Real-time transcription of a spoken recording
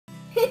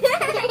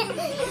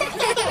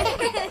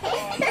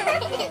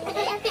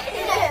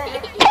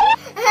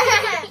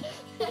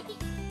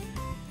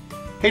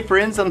Hey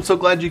friends, I'm so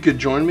glad you could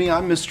join me.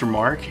 I'm Mr.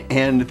 Mark,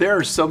 and there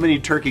are so many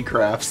turkey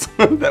crafts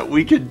that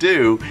we could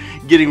do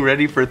getting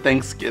ready for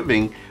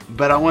Thanksgiving,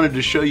 but I wanted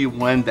to show you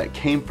one that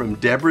came from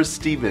Deborah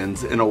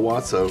Stevens in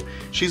Owasso.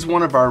 She's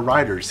one of our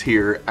writers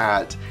here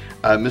at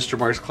Mr.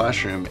 Mark's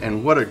Classroom,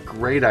 and what a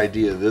great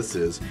idea this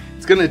is.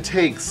 It's gonna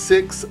take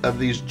 6 of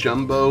these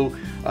jumbo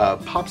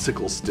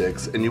popsicle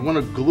sticks, and you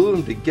wanna glue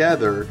them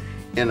together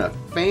in a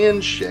fan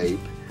shape,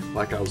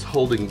 like I was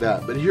holding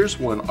that, but here's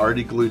one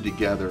already glued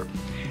together.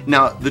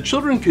 Now, the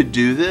children could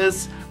do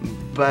this,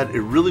 but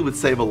it really would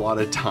save a lot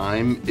of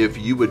time if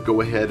you would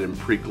go ahead and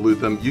pre-glue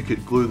them. You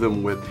could glue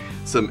them with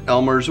some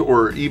Elmer's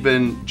or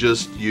even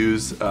just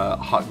use a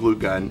hot glue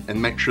gun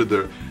and make sure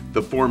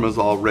the form is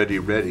already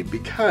ready,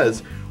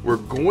 because we're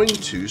going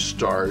to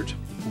start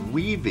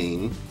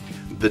weaving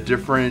the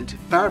different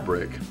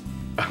fabric,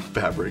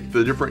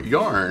 the different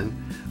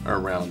yarn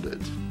around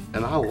it.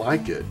 And I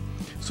like it.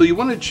 So you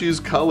want to choose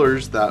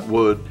colors that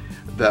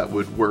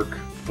would work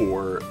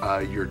for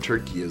your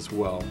turkey as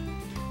well.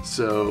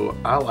 So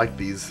I like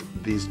these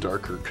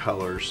darker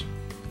colors,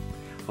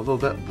 although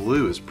that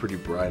blue is pretty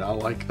bright. I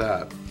like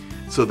that.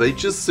 So they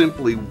just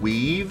simply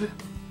weave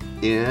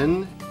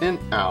in and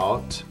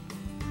out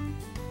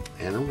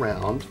and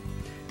around.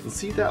 And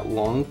see that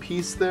long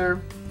piece there?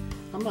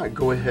 I might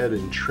go ahead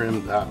and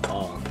trim that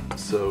off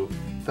so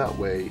that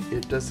way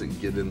it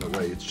doesn't get in the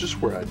way. It's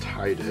just where I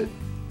tied it.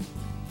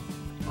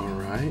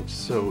 Alright,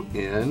 so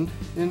in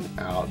and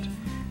out.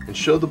 And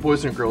show the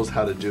boys and girls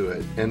how to do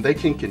it. And they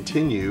can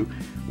continue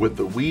with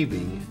the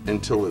weaving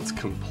until it's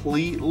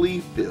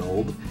completely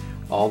filled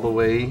all the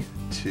way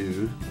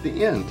to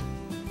the end.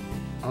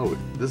 Oh,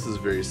 this is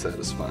very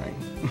satisfying.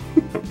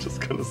 I'm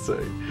just gonna say.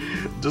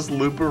 Just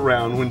loop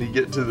around when you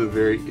get to the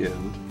very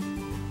end.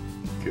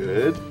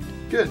 Good,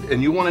 good.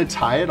 And you want to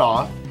tie it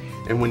off.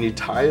 And when you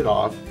tie it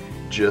off,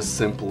 just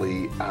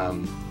simply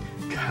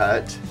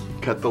cut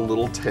the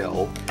little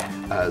tail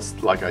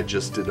like I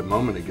just did a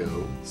moment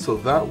ago, so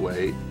that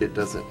way it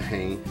doesn't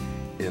hang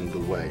in the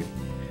way.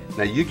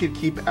 Now you could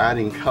keep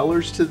adding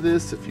colors to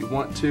this if you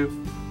want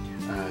to.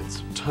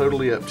 It's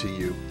totally up to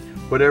you.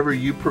 Whatever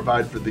you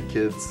provide for the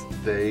kids,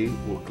 they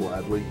will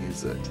gladly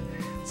use it.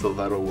 So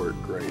that'll work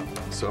great.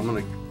 So I'm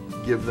going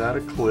to give that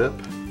a clip.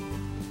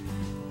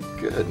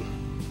 Good.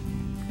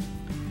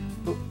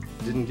 Oh,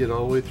 didn't get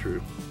all the way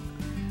through.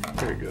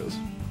 There it goes.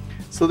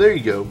 So there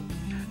you go.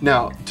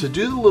 Now, to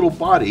do the little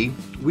body,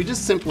 we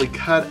just simply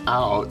cut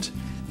out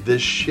this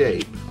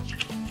shape.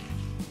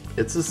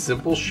 It's a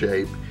simple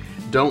shape.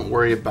 Don't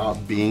worry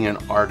about being an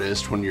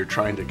artist when you're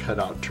trying to cut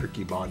out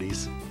turkey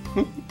bodies.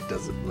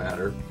 Doesn't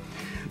matter.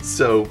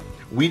 So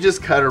we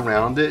just cut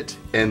around it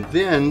and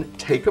then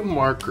take a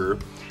marker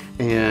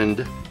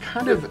and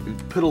kind of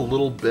put a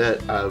little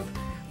bit of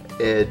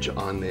edge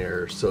on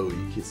there so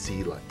you can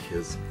see like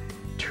his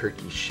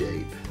turkey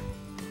shape.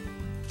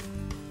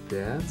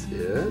 That's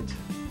it.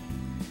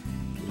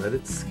 Let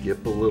it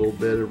skip a little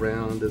bit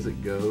around as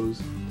it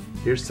goes.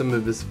 Here's some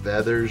of his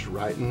feathers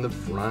right in the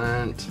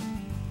front.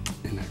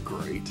 Isn't that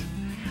great?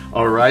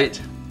 All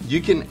right,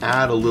 you can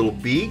add a little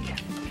beak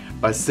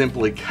by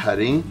simply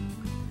cutting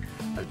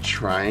a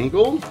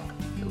triangle.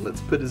 And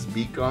let's put his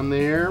beak on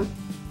there.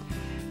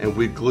 And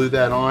we glue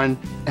that on.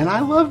 And I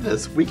love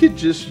this. We could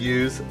just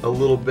use a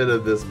little bit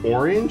of this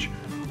orange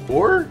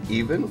or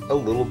even a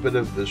little bit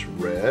of this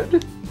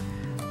red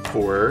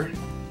for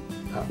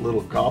that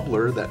little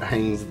gobbler that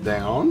hangs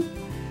down.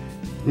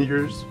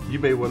 You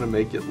may want to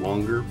make it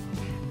longer.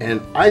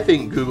 And I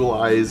think Google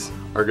eyes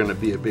are going to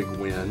be a big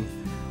win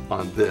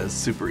on this.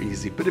 Super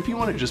easy. But if you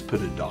want to just put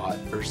a dot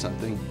or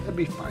something, that'd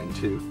be fine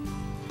too.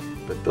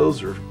 But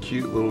those are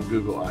cute little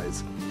Google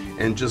eyes.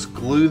 And just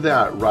glue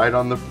that right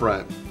on the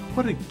front.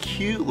 What a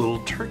cute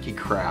little turkey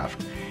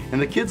craft.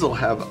 And the kids will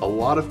have a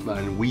lot of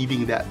fun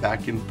weaving that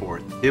back and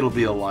forth. It'll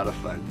be a lot of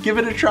fun. Give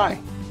it a try.